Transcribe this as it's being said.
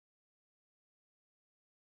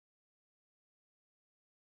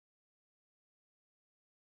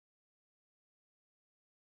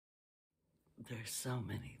There's so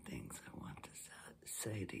many things I want to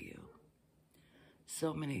say to you.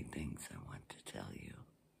 So many things I want to tell you.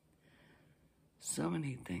 So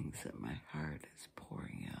many things that my heart is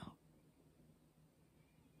pouring out.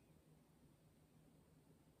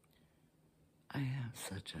 I have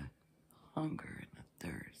such a hunger and a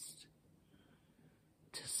thirst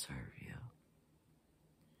to serve you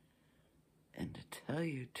and to tell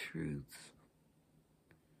you truths,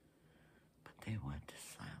 but they want to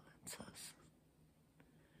silence us.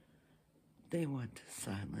 They want to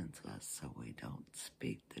silence us so we don't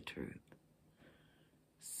speak the truth,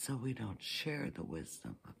 so we don't share the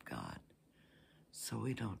wisdom of God, so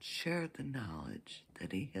we don't share the knowledge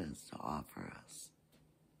that He has to offer us.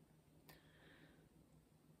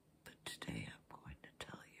 But today I'm going to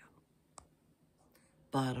tell you.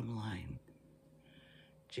 Bottom line,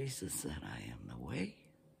 Jesus said, I am the way,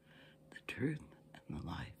 the truth, and the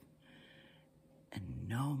life, and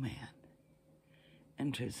no man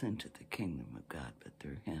enters into the kingdom of God but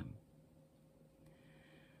through Him.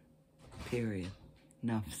 Period.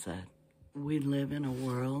 Enough said. We live in a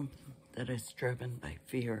world that is driven by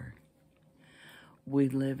fear. We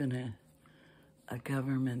live in a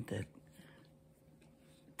government that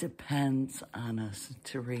depends on us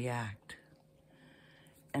to react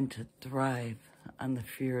and to thrive on the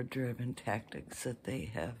fear-driven tactics that they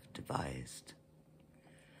have devised.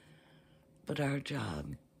 But our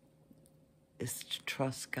job is to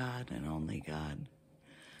trust God and only God,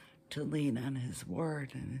 to lean on His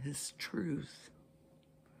word and His truth,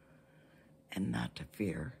 and not to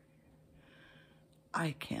fear.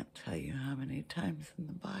 I can't tell you how many times in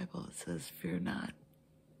the Bible it says, fear not.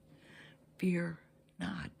 Fear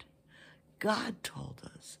not. God told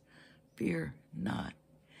us, fear not.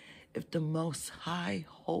 If the Most High,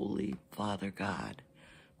 Holy Father God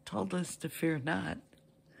told us to fear not,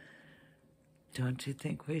 don't you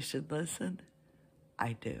think we should listen?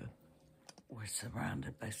 I do. We're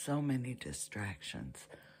surrounded by so many distractions.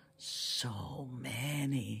 So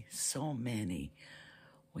many.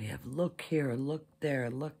 We have look here, look there,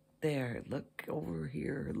 look over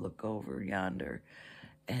here, look over yonder.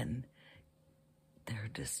 And they're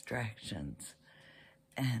distractions.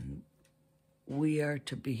 And we are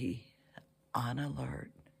to be on alert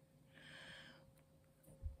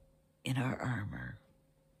in our armor,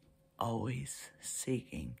 always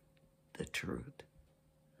seeking the truth.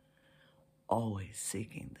 Always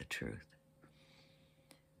seeking the truth.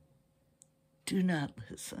 Do not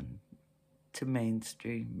listen to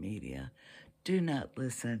mainstream media. Do not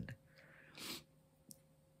listen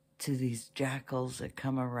to these jackals that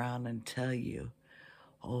come around and tell you,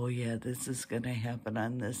 oh yeah, this is going to happen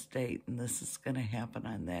on this date and this is going to happen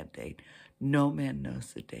on that date. No man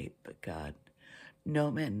knows the date but God.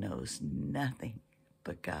 No man knows nothing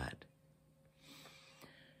but God.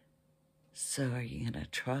 So are you going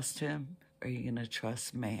to trust Him or are you going to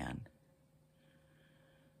trust man?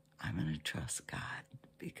 I'm going to trust God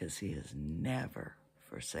because He has never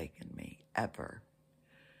forsaken me, ever.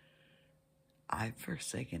 I've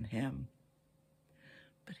forsaken Him,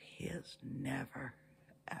 but He has never,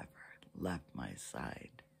 ever left my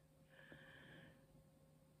side.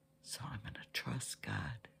 So I'm going to trust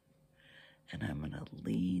God, and I'm going to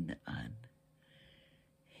lean on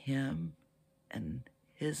Him and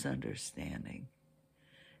His understanding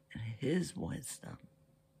and His wisdom,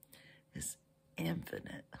 His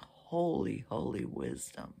infinite, holy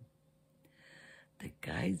wisdom that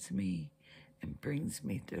guides me and brings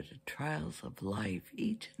me through the trials of life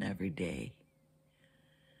each and every day.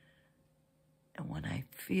 And when I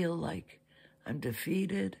feel like I'm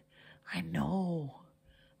defeated, I know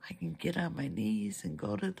I can get on my knees and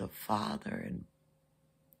go to the Father and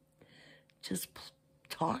just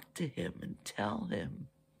talk to Him and tell Him,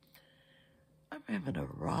 I'm having a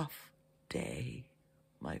rough day,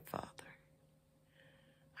 my Father.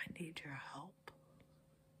 I need your help.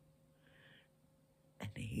 And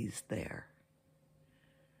He's there.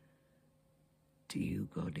 Do you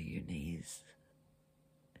go to your knees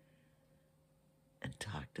and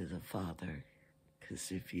talk to the Father? Because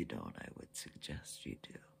if you don't, I would suggest you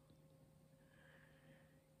do.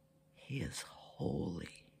 He is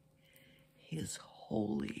holy. He is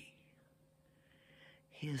holy.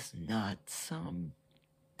 He is not some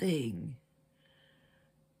thing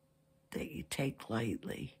that you take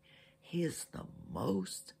lightly. He is the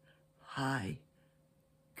Most High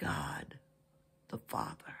God, the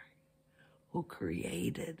Father, who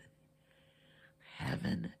created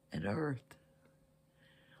heaven and earth,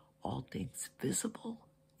 all things visible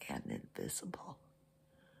and invisible.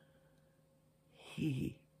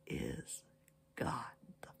 He is God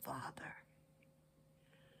the Father.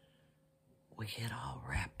 we get all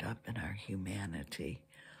wrapped up in our humanity.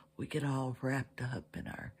 We get all wrapped up in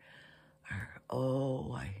our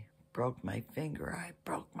oh, I broke my finger, I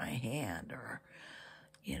broke my hand, or,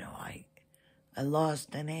 you know, I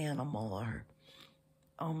lost an animal, or,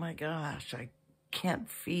 oh my gosh, I can't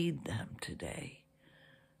feed them today.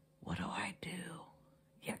 What do?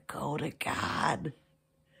 You go to God.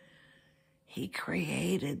 He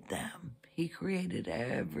created them. He created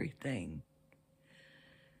everything.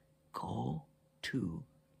 Go to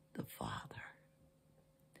the Father.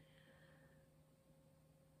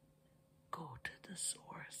 Go to the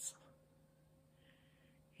source.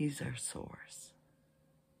 He's our source.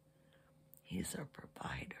 He's our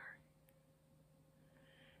provider.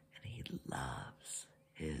 And he loves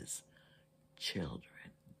his children.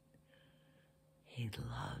 He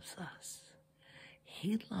loves us.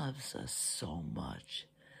 He loves us so much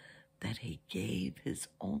that he gave his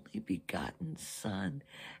only begotten Son,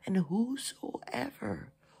 and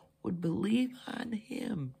whosoever would believe on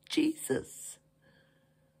him, Jesus,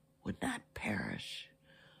 would not perish,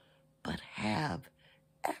 but have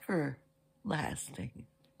everlasting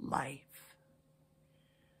life.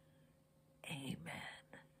 Amen.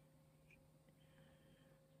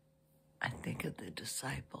 I think of the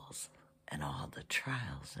disciples and all the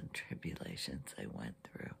trials and tribulations they went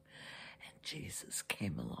through. And Jesus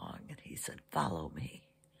came along and he said, follow me.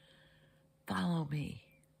 Follow me.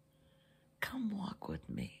 Come walk with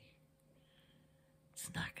me.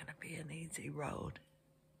 It's not going to be an easy road.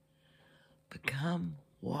 But come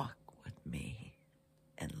walk with me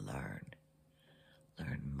and learn.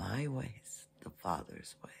 Learn my ways, the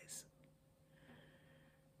Father's ways.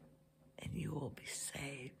 And you will be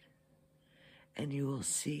saved. And you will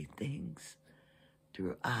see things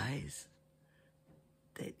through eyes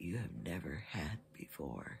that you have never had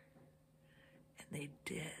before. And they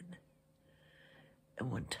did.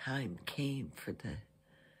 And when time came for the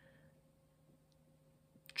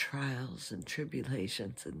trials and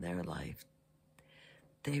tribulations in their life,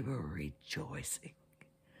 they were rejoicing.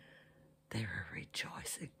 They were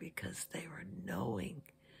rejoicing because they were knowing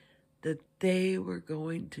that they were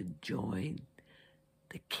going to join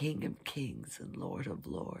the King of Kings and Lord of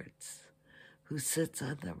Lords, who sits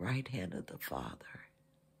on the right hand of the Father.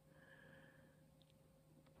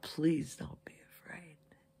 Please don't be afraid.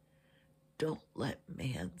 Don't let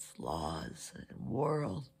man's laws and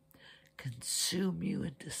world consume you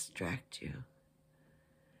and distract you.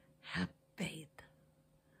 Have faith.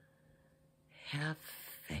 Have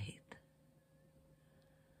faith.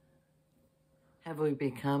 Have we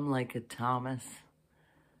become like a Thomas,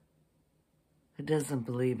 who doesn't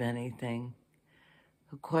believe anything,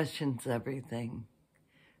 who questions everything,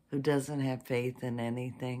 who doesn't have faith in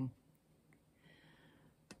anything?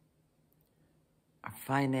 Our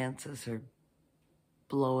finances are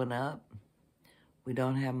blowing up. We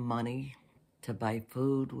don't have money to buy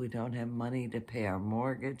food. We don't have money to pay our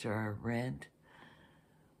mortgage or our rent.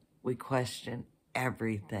 We question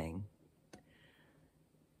everything.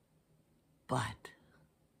 But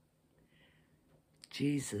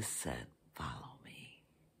Jesus said, follow me.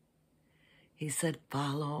 He said,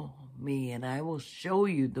 follow me, and I will show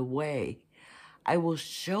you the way. I will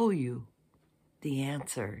show you the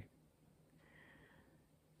answer.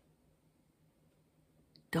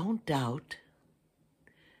 Don't doubt.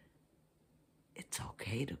 It's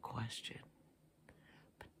okay to question,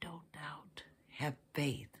 but don't doubt. Have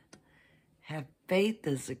faith. Have faith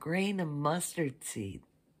as a grain of mustard seed.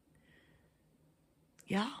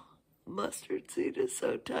 Yeah, mustard seed is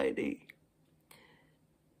so tiny.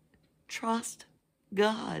 Trust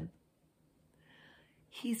God.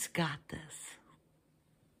 He's got this.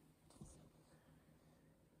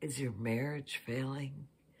 Is your marriage failing?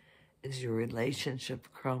 Is your relationship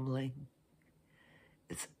crumbling?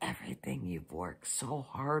 Is everything you've worked so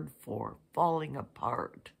hard for falling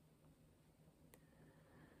apart?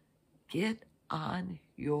 Get on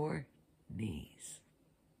your knees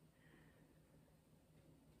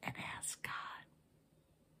and ask God.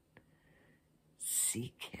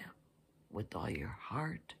 Seek him with all your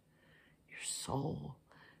heart, your soul,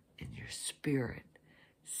 and your spirit.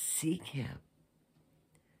 Seek him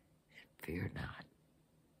and fear not.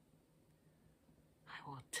 I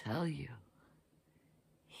will tell you,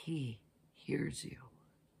 he hears you.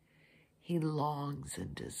 He longs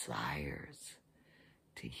and desires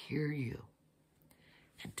to hear you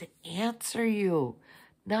and to answer you.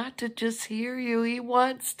 Not to just hear you. He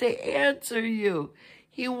wants to answer you.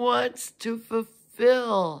 He wants to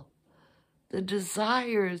fulfill the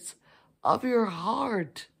desires of your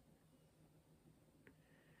heart.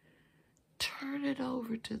 Turn it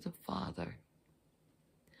over to the Father.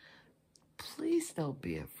 Please don't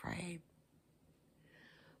be afraid.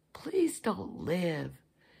 Please don't live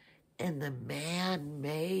in the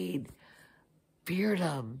man-made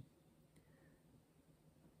feardom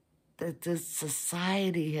that this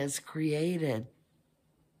society has created.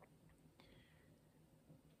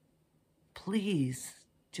 Please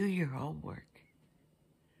do your homework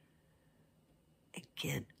and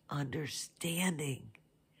get understanding.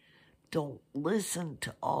 Don't listen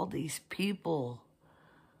to all these people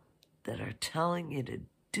that are telling you to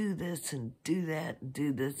do this and do that and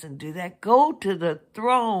do this and do that. Go to the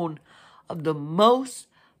throne of the Most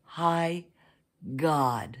High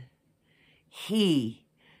God. He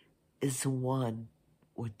is the one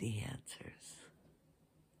with the answers.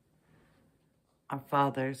 Our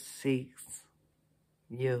Father seeks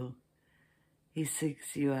you. He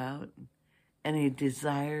seeks you out, and He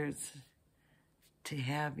desires to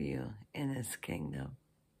have you in His kingdom.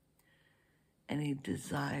 And He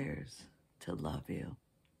desires to love you.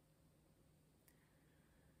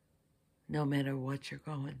 No matter what you're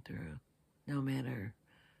going through, no matter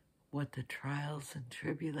what the trials and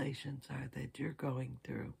tribulations are that you're going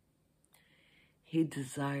through, He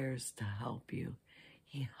desires to help you.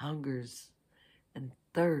 He hungers and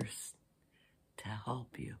thirsts to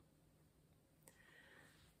help you.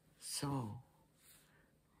 So,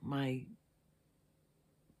 my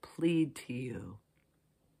plea to you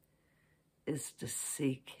is to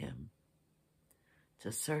seek Him,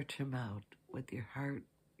 to search Him out with your heart,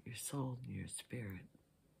 your soul, and your spirit,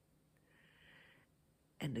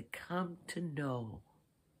 and to come to know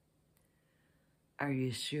our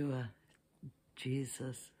Yeshua,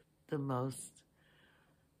 Jesus, the Most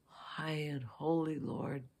High and Holy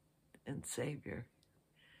Lord and Savior,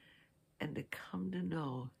 and to come to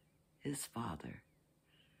know His Father,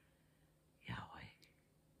 Yahweh,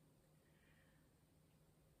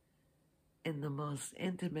 in the most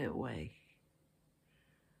intimate way,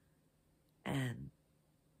 and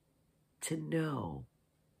to know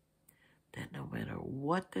that no matter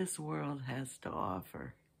what this world has to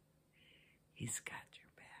offer, He's got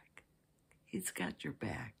your back. He's got your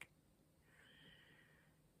back.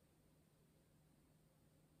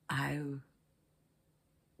 I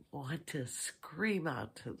want to scream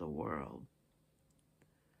out to the world,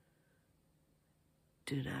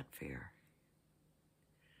 do not fear.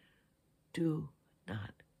 Do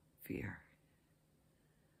not fear.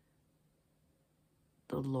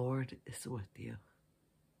 The Lord is with you.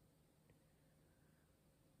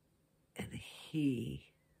 And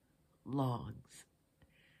He longs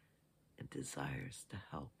and desires to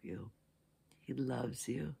help you. He loves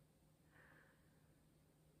you.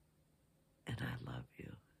 And I love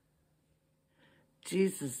you.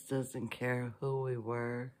 Jesus doesn't care who we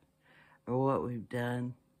were or what we've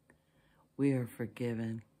done. We are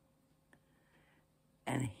forgiven.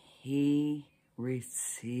 And He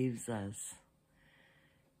receives us.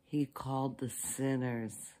 He called the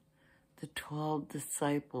sinners. The 12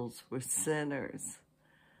 disciples were sinners.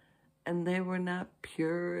 And they were not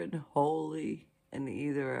pure and holy, and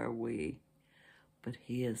either are we. But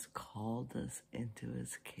He has called us into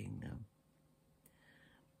His kingdom.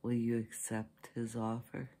 Will you accept His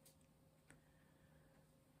offer?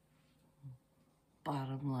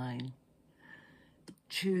 Bottom line,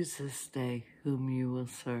 choose this day whom you will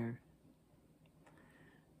serve.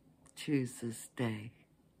 Choose this day.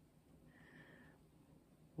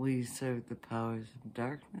 Will you serve the powers of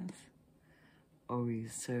darkness, or will you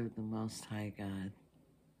serve the Most High God?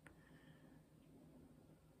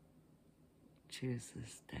 Choose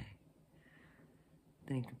this day.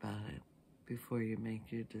 Think about it before you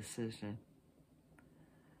make your decision.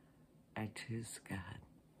 I choose God.